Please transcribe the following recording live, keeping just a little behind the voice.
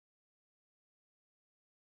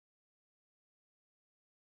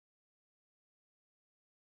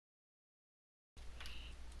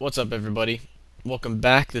What's up, everybody? Welcome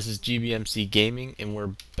back. This is GBMC Gaming, and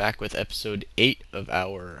we're back with episode 8 of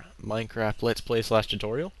our Minecraft Let's Play /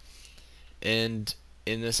 tutorial. And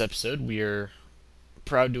in this episode, we are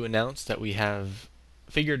proud to announce that we have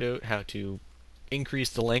figured out how to increase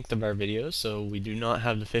the length of our videos, so we do not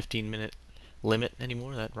have the 15-minute limit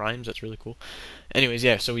anymore. That rhymes. That's really cool. Anyways,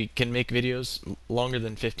 yeah, so we can make videos longer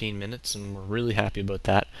than 15 minutes, and we're really happy about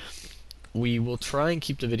that. We will try and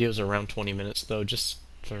keep the videos around 20 minutes, though, just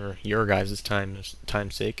for your guys' time's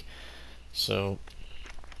sake. So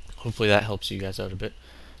hopefully that helps you guys out a bit.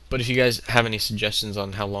 But if you guys have any suggestions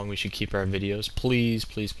on how long we should keep our videos, please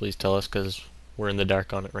tell us, because we're in the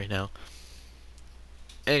dark on it right now.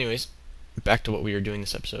 Anyways, back to what we are doing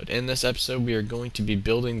this episode. In this episode, we are going to be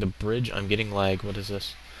building the bridge. I'm getting lag. What is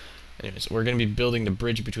this? Anyways, we're going to be building the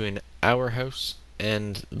bridge between our house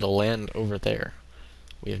and the land over there.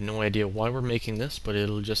 We have no idea why we're making this, but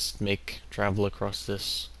it'll just make travel across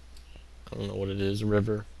this, I don't know what it is,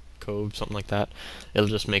 river, cove, something like that. It'll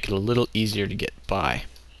just make it a little easier to get by.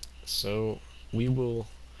 So we will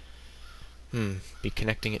be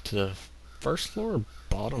connecting it to the first floor or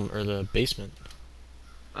bottom, or the basement.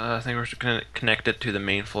 I think we're gonna connect it to the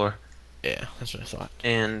main floor Yeah, that's what I thought.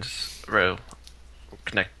 and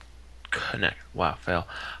connect. Wow, fail.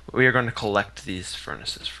 We are going to collect these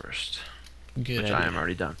furnaces first, Good which idea. I am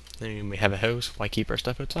already done. Then we have a house, why keep our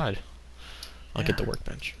stuff outside? I'll get the Yeah.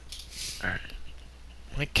 workbench. Alright.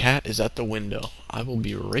 My cat is at the window. I will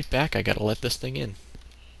be right back. I gotta let this thing in.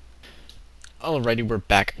 Alrighty, we're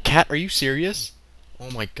back. Cat, are you serious?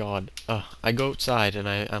 Oh my god. I go outside and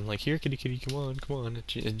I'm like, here, kitty, kitty, come on.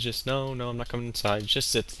 It just, no, I'm not coming inside. It just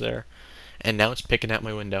sits there. And now it's picking at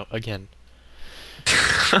my window again.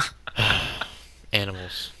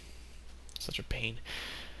 Animals. Such a pain.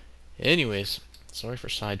 Anyways, sorry for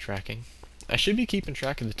sidetracking. I should be keeping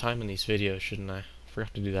track of the time in these videos, shouldn't I?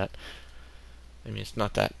 Forgot to do that. I mean, it's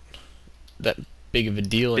not that big of a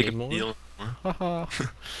deal anymore. Haha.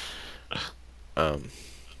 Do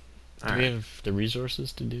we have the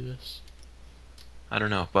resources to do this? I don't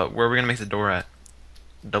know, but where are we gonna make the door at?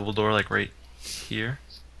 Double door, like right here?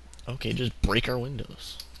 Okay, just break our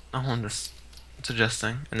windows. Oh, I'm just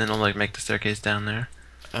suggesting, and then I'll like make the staircase down there.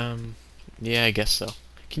 Yeah, I guess so.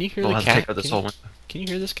 Can you hear We'll the have to cat? take out this whole window. Can you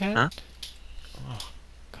hear this cat? Huh? Oh,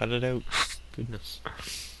 cut it out. Goodness.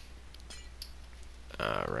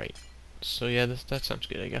 Alright. So yeah, that sounds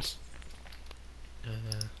good, I guess.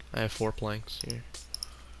 I have 4 planks here.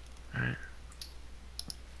 Alright.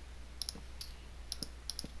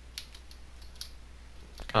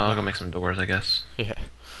 I'll go make some doors, I guess. Yeah.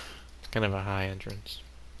 Kind of a high entrance.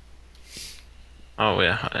 Oh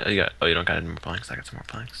yeah, you don't got any more planks. I got some more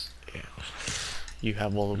planks. Yeah. You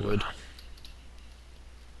have all the wood.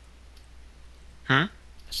 Hmm? I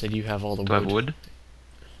said you have all the Do I wood. have wood?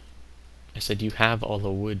 I said you have all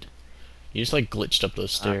the wood. You just like glitched up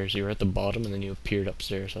those stairs. You were at the bottom and then you appeared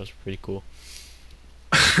upstairs. That was pretty cool.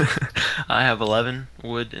 I have 11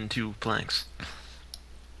 wood and 2 planks.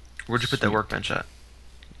 Where'd you put that Sweet. workbench at?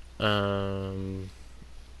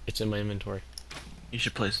 It's in my inventory. You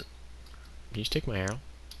should place it. Can you just take my arrow,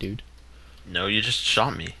 dude? No, you just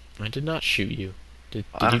shot me. I did not shoot you. Did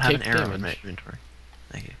I you don't have take an arrow damage? in my inventory.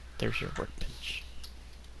 Thank you. There's your workbench.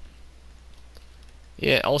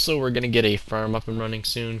 Yeah, also we're gonna get a farm up and running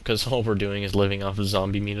soon, because all we're doing is living off of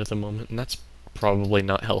zombie meat at the moment, and that's probably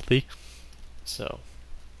not healthy. So,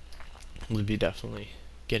 we'll be definitely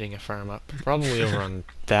getting a farm up. Probably over on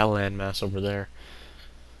that landmass over there.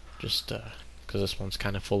 Just, because this one's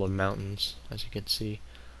kind of full of mountains, as you can see.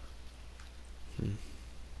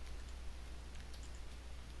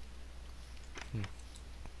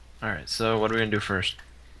 Alright, so what are we gonna do first?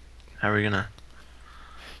 How are we gonna...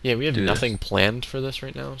 Yeah, we have do nothing this? planned for this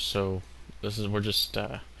right now, so we're just,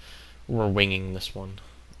 we're winging this one.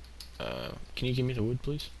 Can you give me the wood,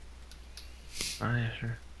 please? Oh yeah,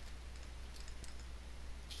 sure.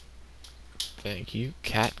 Thank you.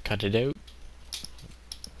 Cat, cut it out.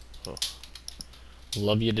 Oh.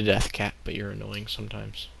 Love you to death, cat, but you're annoying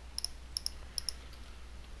sometimes.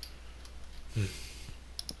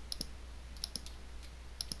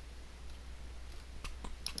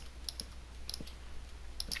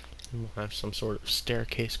 We'll have some sort of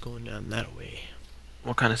staircase going down that way.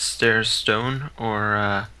 What kind of stairs? Stone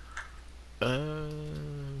or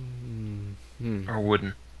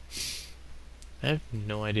wooden? I have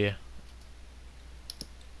no idea.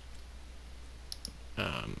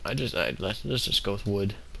 Let's just go with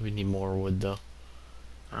wood. But we need more wood though.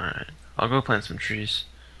 Alright. I'll go plant some trees.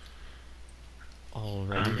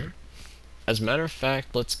 Alrighty then. As a matter of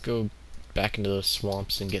fact, let's go back into those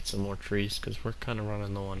swamps and get some more trees, because we're kind of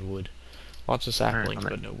running low on wood. Lots of Alright, saplings,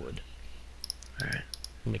 but no wood. Alright.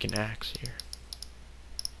 We'll make an axe here.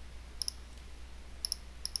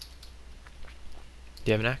 Do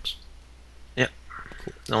you have an axe? Yep.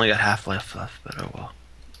 Cool. I only got half-life left, but oh well.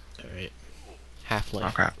 Alright. Half-Life.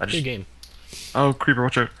 Oh crap, Good game. Oh, creeper,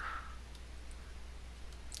 watch out.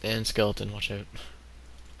 And skeleton, watch out.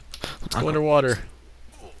 Let's I'll go go. underwater.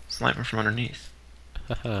 Sniper from underneath.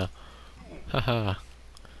 Haha. Haha.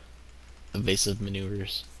 Evasive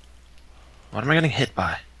maneuvers. What am I getting hit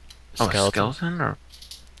by? Oh, a Skeleton. skeleton? Or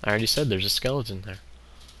I already said there's a skeleton there.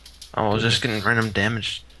 oh, I was just Goodness. getting random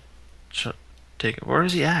damage. Take it. Where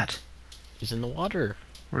is he at? He's in the water.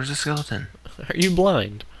 Where's the skeleton? Are you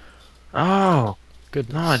blind? Oh,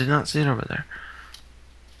 Goodness. no, I did not see it over there.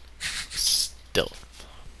 Stealth.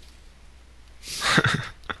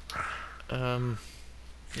 Yeah,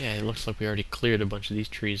 it looks like we already cleared a bunch of these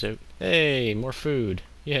trees out. Hey, more food.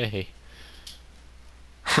 Yay.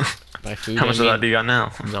 By food, How much I of that mean do you got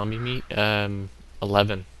now? zombie meat.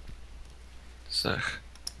 11. Sick.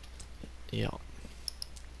 Yeah.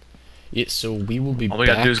 Yeah, so we will be All we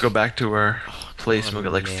gotta back. do is go back to our Oh, place and come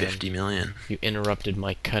we'll get like on, man. 50 million. You interrupted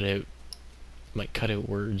my cutout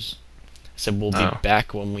words. I said we'll be Oh.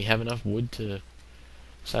 back when we have enough wood to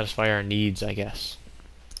satisfy our needs, I guess.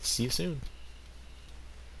 See you soon.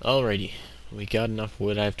 Alrighty. We got enough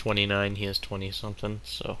wood. I have 29, he has 20 something,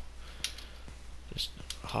 so just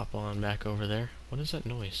hop on back over there. What is that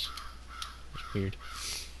noise? It's weird.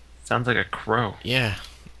 Sounds like a crow. Yeah.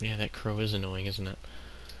 Yeah, that crow is annoying, isn't it?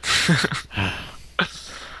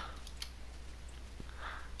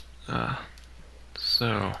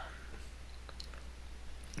 So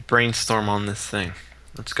brainstorm on this thing.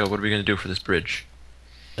 Let's go. What are we gonna do for this bridge?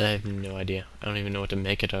 I have no idea. I don't even know what to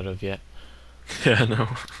make it out of yet. Yeah, no.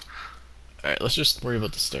 Alright, let's just worry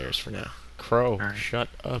about the stairs for now. Crow, Alright. shut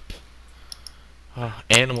up. Oh,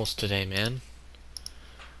 animals today, man.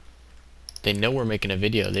 They know we're making a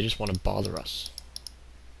video, they just want to bother us.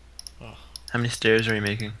 Oh, How many stairs are you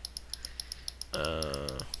making? 12.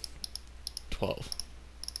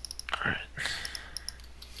 Alright.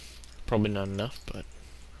 Probably not enough, but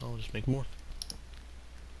I'll just make more.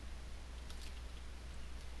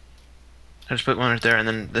 I just put one right there, and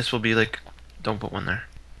then this will be like. Don't put one there.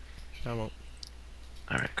 I won't.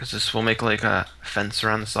 Alright, because this will make like a fence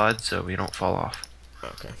around the side so we don't fall off.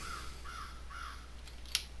 Okay.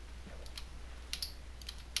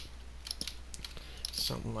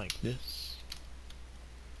 Something like this.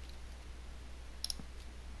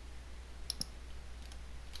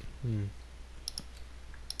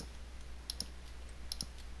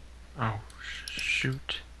 Oh,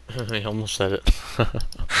 shoot. I almost said it.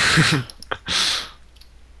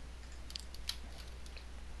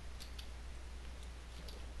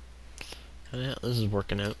 Yeah, this is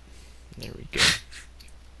working out. There we go.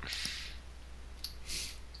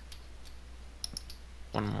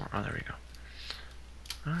 One more. Oh, there we go.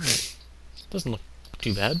 Alright. Doesn't look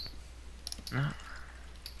too bad. No.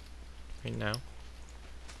 Right now.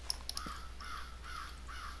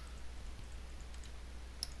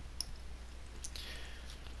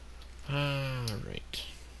 Alright.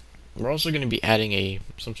 We're also going to be adding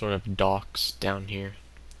some sort of docks down here.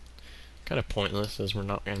 Kind of pointless as we're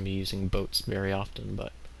not going to be using boats very often,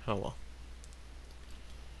 but oh well.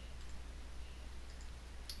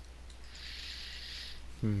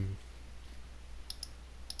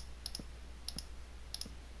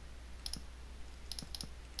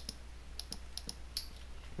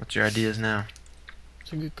 What's your ideas now?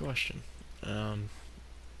 It's a good question. I'd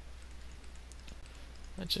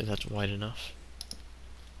say that's wide enough.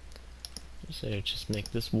 I'd say I'd just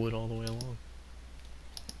make this wood all the way along.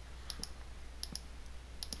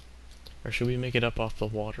 Or should we make it up off the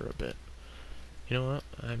water a bit? You know what?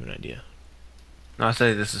 I have an idea. No, I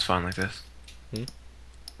say this is fine like this. Hmm?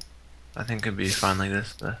 I think it'd be fine like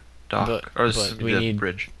this. The dock But this would be we the need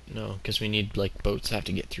bridge. No, because we need like boats that have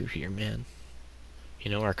to get through here, man.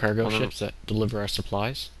 You know, our cargo Well, no. ships that deliver our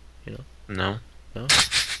supplies. You know? No. No?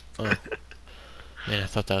 Oh. Man, I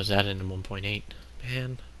thought that was added in 1.8.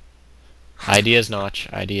 Man. Ideas,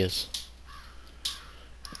 Notch. Ideas.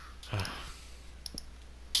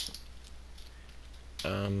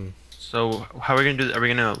 So how are we gonna do? Are we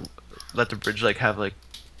gonna let the bridge like have like?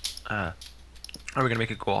 Are we gonna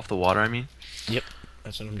make it go off the water? I mean. Yep.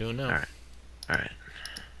 That's what I'm doing now. All right. All right.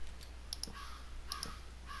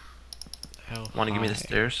 How Want to give me the high?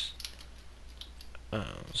 stairs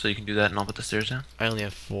so you can do that, and I'll put the stairs down. I only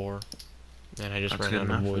have 4. And I just That's ran good out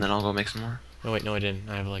enough. of wood. And then I'll go make some more. Oh wait, no I didn't.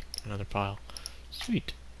 I have like another pile.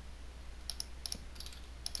 Sweet.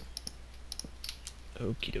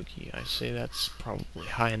 Okie dokie. I say that's probably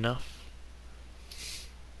high enough.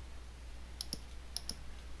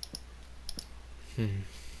 Hmm.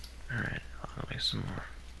 Alright, I'll make some more.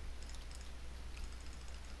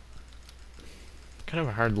 Kind of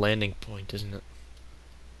a hard landing point, isn't it?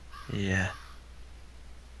 Yeah.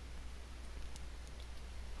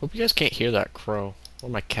 Hope you guys can't hear that crow. Or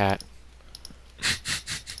my cat.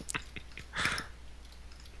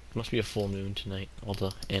 Must be a full moon tonight. All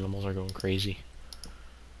the animals are going crazy.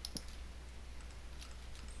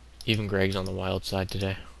 Even Greg's on the wild side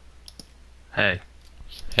today. Hey.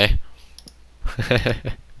 Hey.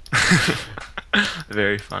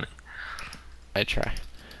 Very funny. I try.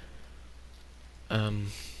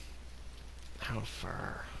 How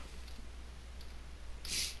far?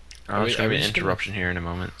 I'll Are try we an just gonna... interruption here in a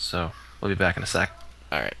moment, so we'll be back in a sec.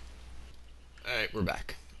 Alright. Alright, we're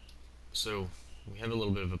back. So, we have a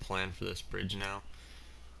little bit of a plan for this bridge now.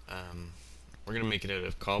 We're gonna make it out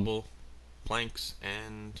of cobble, planks,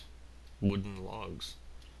 and wooden logs,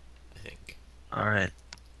 I think. Alright.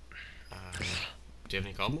 Do you have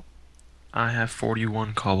any cobble? I have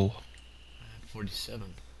 41 cobble. I have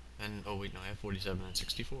 47. And, oh wait, no, I have 47 and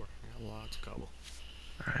 64. I got lots of cobble.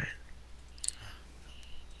 Alright.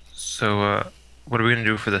 So, what are we gonna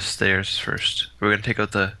do for the stairs first? We're gonna take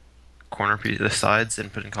out the corner piece, the sides,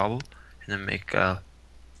 and put in cobble, and then make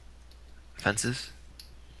fences,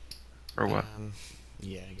 or what?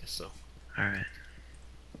 Yeah, I guess so. All right.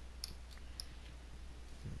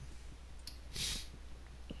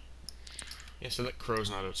 Yeah, so that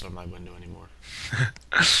crow's not outside my window anymore. Well,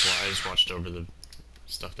 I just watched over the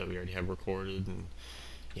stuff that we already have recorded, and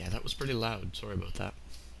yeah, that was pretty loud. Sorry about that.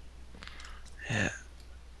 Yeah.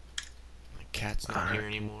 My cat's not here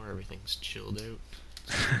anymore. Everything's chilled out.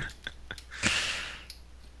 Here,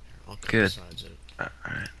 I'll cut the Good. sides out.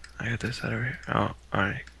 All right. I got this side over here. Oh, all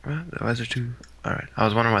right. Well, why is there two? All right. I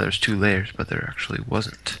was wondering why there's two layers, but there actually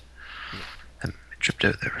wasn't. Yeah. I tripped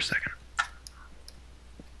out there for a second.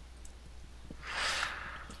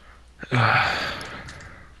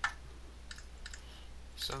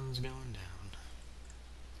 Sun's going down.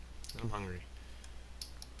 I'm hungry.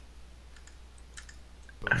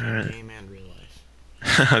 Both in game and real life.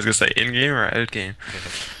 I was gonna say in game or out game.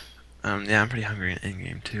 Yeah, I'm pretty hungry in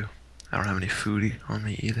game too. I don't have any foodie on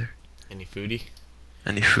me either. Any foodie?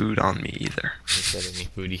 Any food on me either. He said any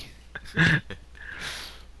foodie. Do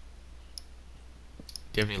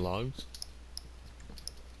you have any logs?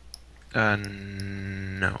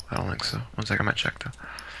 No, I don't think so. One sec, I might check though.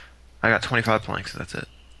 I got 25 planks, that's it.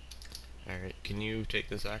 Alright, can you take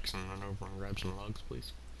this axe and run over and grab some logs,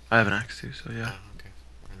 please? I have an axe too, so yeah. Oh, okay.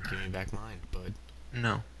 And give me back mine, bud.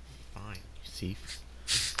 No. Fine, you thief.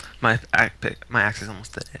 My axe is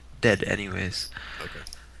almost dead anyways. Okay.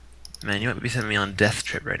 Man, you might be sending me on a death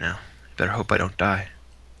trip right now. Better hope I don't die.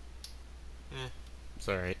 It's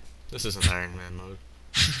alright. This isn't Iron Man mode.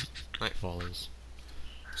 Nightfall is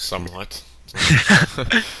somewhat.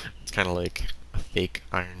 It's kind of like a fake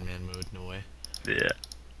Iron Man mode in a way. Yeah.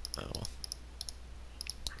 Oh well.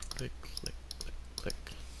 Click, click, click, click.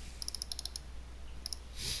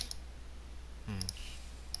 I'm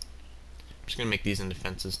just gonna make these into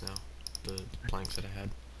fences now. The planks that I had.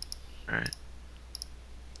 Alright.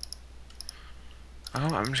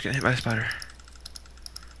 Oh, I'm just getting hit by a spider.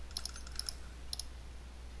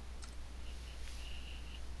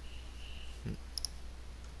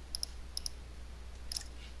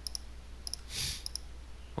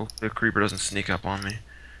 Oh, the creeper doesn't sneak up on me.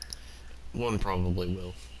 One probably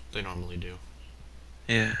will. They normally do.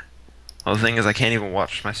 Yeah. Well, the thing is, I can't even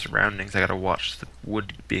watch my surroundings. I gotta watch the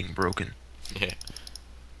wood being broken. Yeah.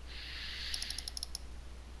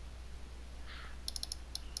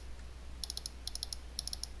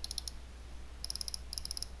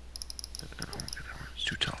 Oh, look at that one. It's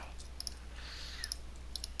too tall.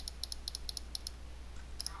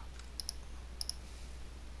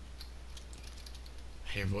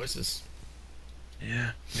 I hear voices.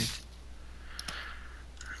 Yeah, me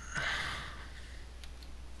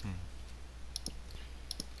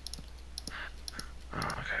Oh,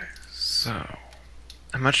 okay, so...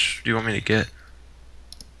 How much do you want me to get?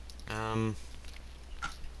 Um.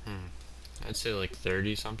 I'd say like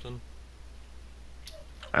 30 something.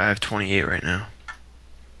 I have 28 right now.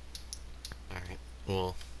 Alright.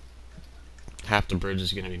 Well, half the bridge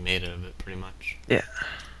is gonna be made out of it, pretty much. Yeah.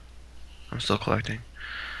 I'm still collecting.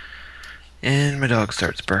 And my dog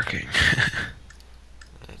starts barking.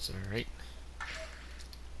 That's alright.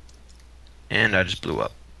 And I just blew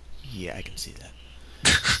up. Yeah, I can see that.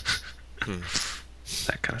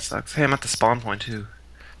 That kind of sucks. Hey, I'm at the spawn point too.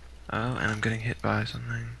 Oh, and I'm getting hit by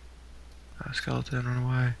something. A skeleton, run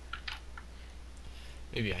away.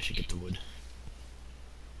 Maybe I should get the wood.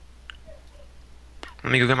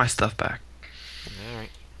 Let me go get my stuff back.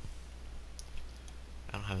 Alright.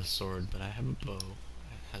 I don't have a sword, but I have a bow.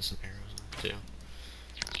 It has some arrows in it too.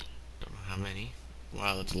 Don't know how many.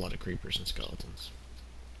 Wow, that's a lot of creepers and skeletons.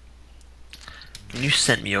 You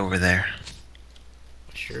sent me over there.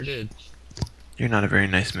 I sure did. You're not a very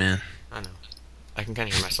nice man. I know. I can kind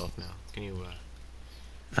of hear myself now. Can you,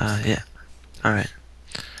 Yeah. Alright.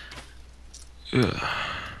 Ugh.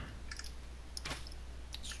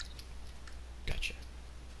 Gotcha.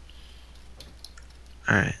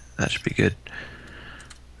 Alright, that should be good.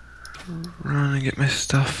 Run and get my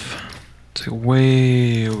stuff. It's like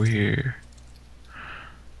way over here.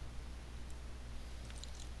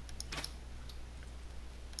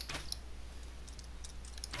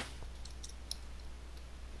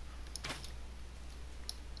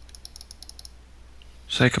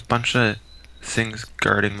 It's like a bunch of things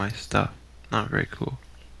guarding my stuff. Not very cool.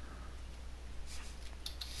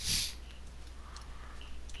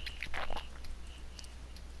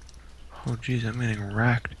 Oh jeez, I'm getting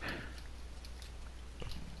wrecked.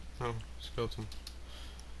 Oh, skeleton.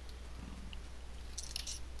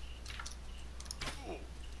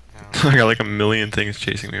 I got like a million things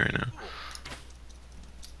chasing me right now.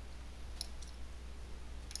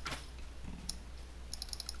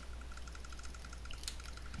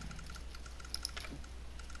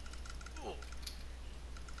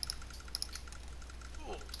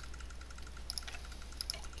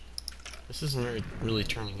 This isn't really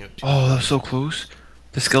turning out too Oh, that bad. was so close.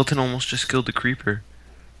 The skeleton almost just killed the creeper.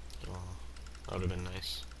 Oh, that would have been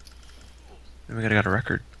nice. Then we got a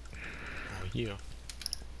record. Oh, yeah.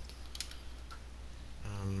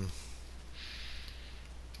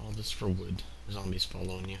 All this for wood. Zombies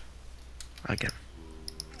following you. Again.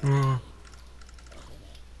 Alright,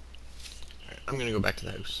 I'm gonna go back to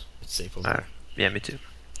the house. It's safe over Alright. Yeah, me too.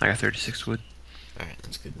 I got 36 wood. there. Alright,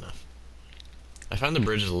 that's good enough. I found the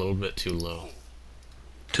bridge is a little bit too low.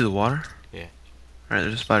 To the water? Yeah. Alright,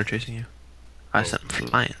 there's a spider chasing you. I sent him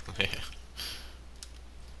flying. Yeah.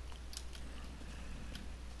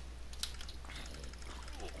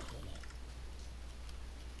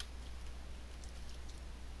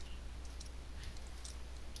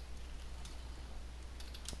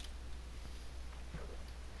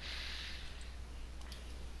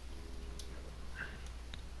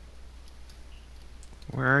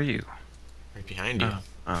 Where are you? Right behind you. Oh,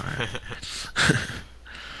 alright.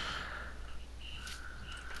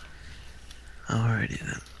 Alrighty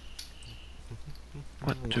then.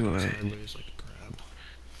 What do I Sideways like a crab.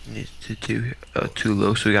 need to do? Too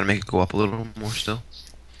low, so we gotta make it go up a little more still.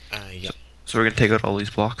 Yeah. So we're gonna take out all these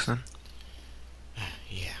blocks then?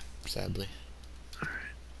 Yeah, sadly. Oh,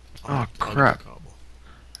 I'll crap. get the cobble.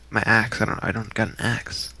 My axe, I don't got an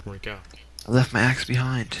axe. Where'd it go? I left my axe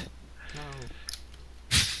behind. No.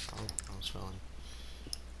 Oh, I was falling.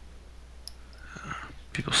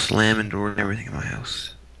 People slamming doors and everything in my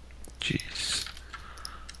house. Jeez.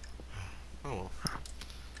 Oh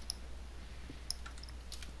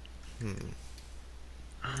well.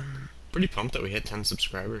 Pretty pumped that we hit 10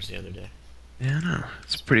 subscribers the other day. Yeah, I know.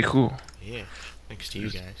 It's pretty cool. Yeah, thanks to you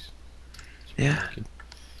guys. Yeah.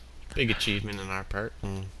 Big achievement on our part,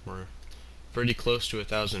 and we're pretty close to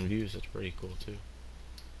 1,000 views. That's pretty cool too.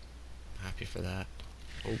 I'm happy for that.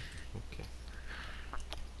 Oh, okay.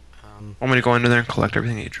 Want me to go into there and collect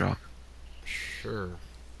everything that you drop? Sure.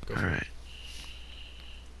 Go for it. Alright.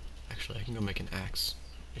 Actually, I can go make an axe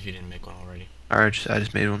if you didn't make one already. Alright, I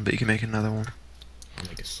just made one, but you can make another one. I'll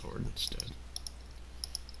make a sword instead.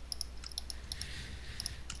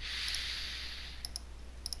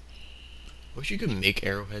 Wish you could make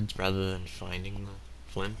arrowheads rather than finding the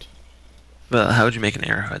flint. Well, how would you make an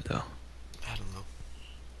arrowhead, though? I don't know.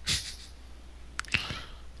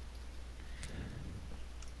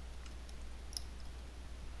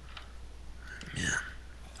 Yeah.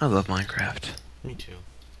 I love Minecraft. Me too.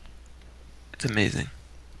 It's amazing.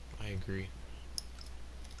 I agree.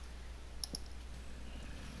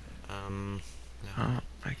 No. Oh,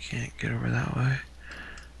 I can't get over that way.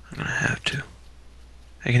 I'm gonna have to.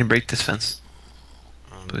 Hey, can you break this fence,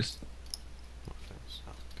 please? What fence?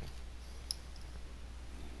 Oh, okay.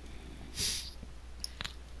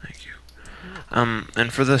 Thank you.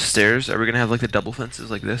 And for the stairs, are we gonna have like the double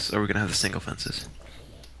fences like this, or are we gonna have the single fences?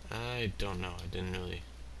 I don't know. I didn't really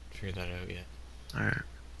figure that out yet. Alright.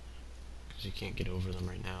 Because you can't get over them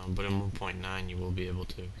right now. But in 1.9 you will be able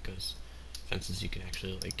to, because fences you can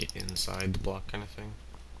actually like get inside the block kind of thing.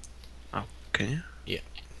 Oh, can you? Yeah.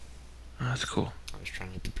 Oh, that's cool. I was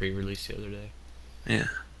trying with the pre-release the other day. Yeah.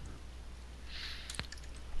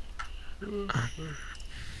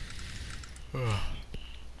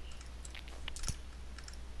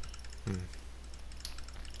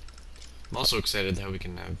 I'm also excited that we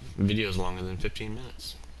can have videos longer than 15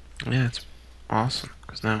 minutes. Yeah, it's awesome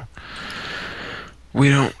because now we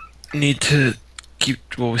don't need to keep.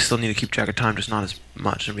 Well, we still need to keep track of time, just not as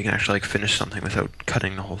much, and we can actually like finish something without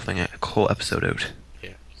cutting the whole thing, a whole episode out.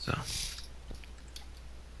 Yeah. So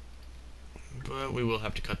But we will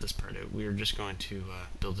have to cut this part out. We are just going to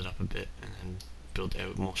build it up a bit and then build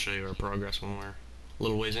out, and we'll show you our progress when we're a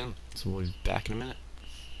little ways in. So we'll be back in a minute.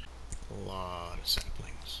 A lot of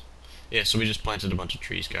saplings. Yeah, so we just planted a bunch of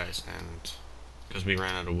trees, guys, and because we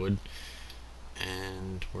ran out of wood,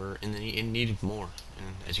 and we're in need of more.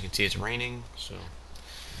 And as you can see, it's raining, so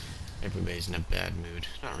everybody's in a bad mood.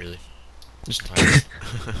 Not really, just tired.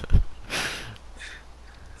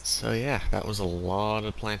 So yeah, that was a lot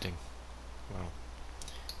of planting. Wow.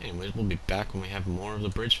 Anyways, we'll be back when we have more of the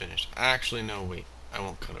bridge finished. Actually, no, wait. I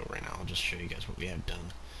won't cut out right now. I'll just show you guys what we have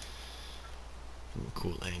done. From a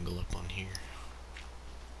cool angle up on here.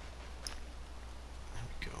 There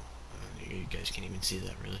we go. You guys can't even see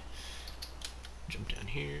that, really. Jump down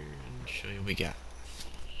here and show you what we got.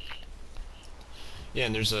 Yeah,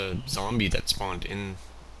 and there's a zombie that spawned in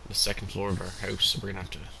the second floor of our house, so we're gonna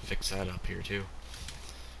have to fix that up here, too.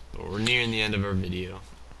 But we're nearing the end of our video.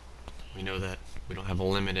 We know that we don't have a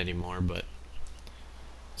limit anymore, but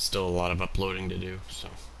still a lot of uploading to do, so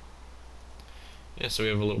yeah, so we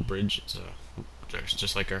have a little bridge. It's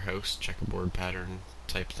just like our house, checkerboard pattern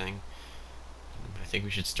type thing. I think we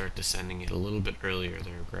should start descending it a little bit earlier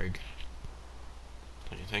there, Greg.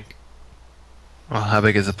 Don't you think? well, how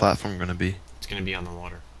big is the platform going to be? It's gonna be on the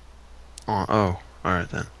water. Oh, all right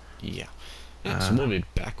then. Yeah. Yeah, so we'll be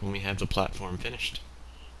back when we have the platform finished.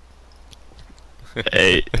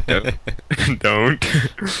 Hey, don't. Don't.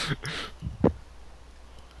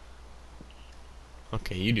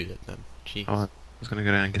 Okay, you do that then. Gee, Oh, I was gonna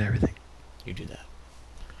go down and get everything. you do that.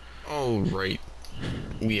 Alright.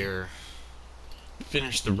 We are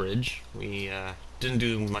finished the bridge. We didn't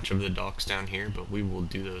do much of the docks down here, but we will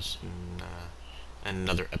do those in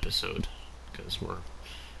another episode, because we're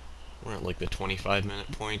at like the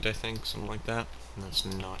 25-minute point, I think, something like that. And that's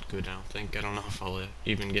not good, I don't think. I don't know if I'll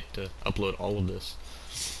even get to upload all of this.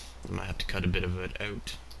 I might have to cut a bit of it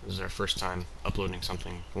out. This is our first time uploading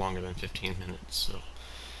something longer than 15 minutes, so...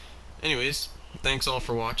 Anyways, thanks all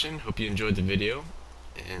for watching. Hope you enjoyed the video,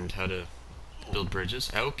 and how to build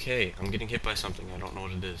bridges. Okay, I'm getting hit by something. I don't know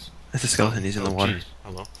what it is. It's a skeleton. He's in the water. Geez.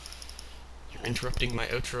 Hello? You're interrupting my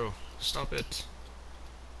outro. Stop it.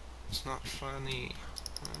 It's not funny.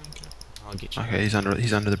 Okay. I'll get you. Okay, he's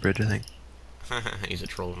under the bridge, I think. He's a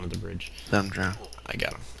troll under the bridge. Let him drown. I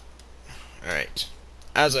got him. Alright.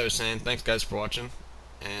 As I was saying, thanks guys for watching.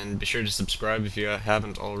 And be sure to subscribe if you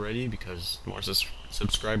haven't already, because the more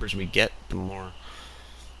subscribers we get, the more...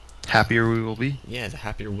 Happier we will be. Yeah, the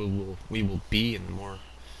happier we will be, and the more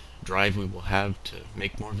drive we will have to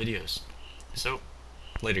make more videos. So,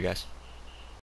 later guys.